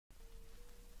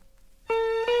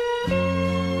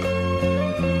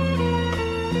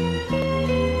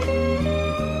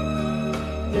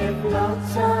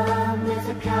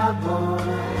cowboy,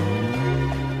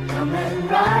 come and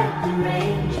ride the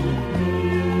range with me.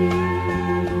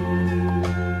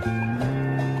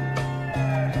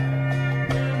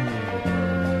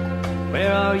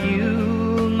 Where are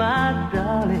you, my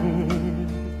darling?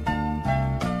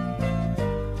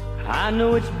 I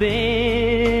know it's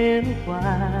been a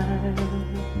while.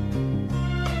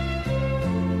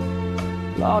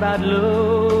 Lord, I'd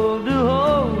love to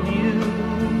hold you,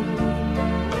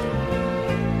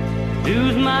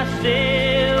 lose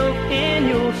myself in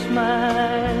your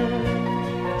smile.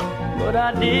 But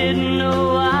I didn't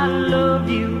know I loved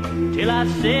you till I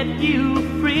set you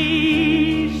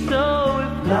free. So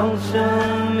if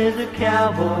lonesome is a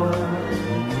cowboy,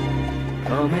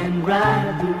 come and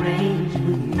ride the range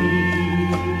with me.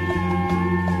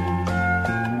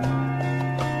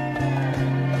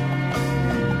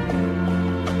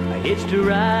 I hitched a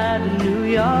ride to New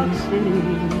York City.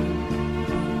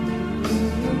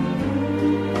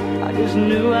 I just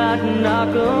knew I'd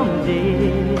knock 'em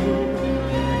dead.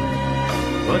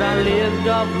 But I lived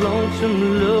off lonesome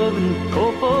love and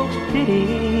poor folks' pity.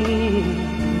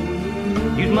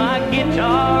 Used my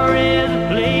guitar as a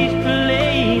place to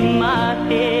lay my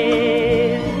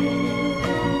head.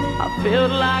 I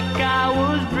felt like I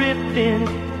was drifting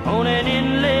on an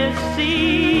endless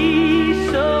sea.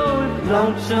 So if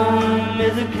lonesome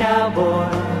is a cowboy,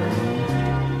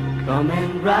 come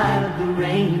and ride the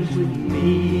range with me.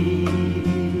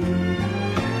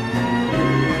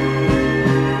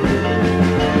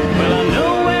 Well, I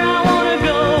know where I want to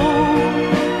go,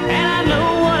 and I know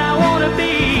what I want to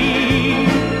be.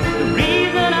 The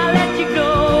reason I let you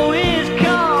go is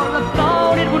 'cause I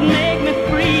thought it would make me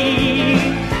free.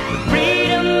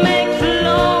 Freedom makes a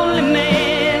lonely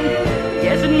man,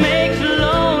 yes, it makes a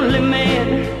lonely man.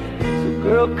 So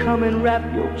girl, come and wrap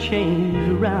your chains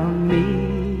around me.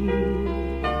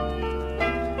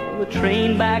 On the train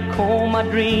back home I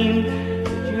dreamed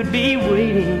that you'd be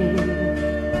waiting,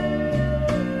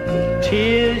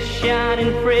 tears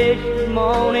shining fresh as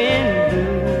morning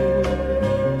dew.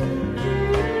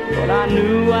 But I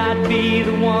knew I'd be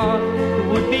the one who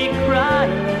would be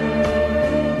crying.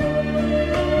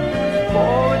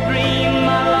 For a dream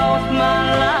I lost my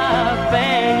life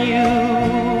and you.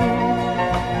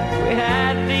 We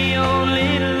had the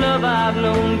only love I've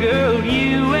known, girl,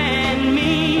 you and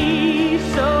me.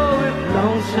 So if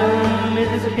lonesome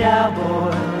is a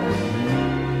cowboy,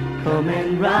 come and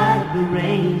ride the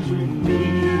range with me.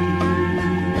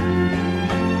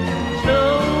 So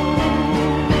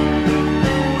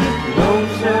if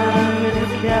lonesome is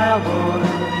a cowboy,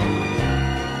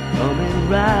 come and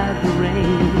ride the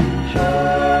range.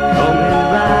 Come and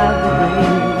ride the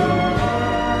range.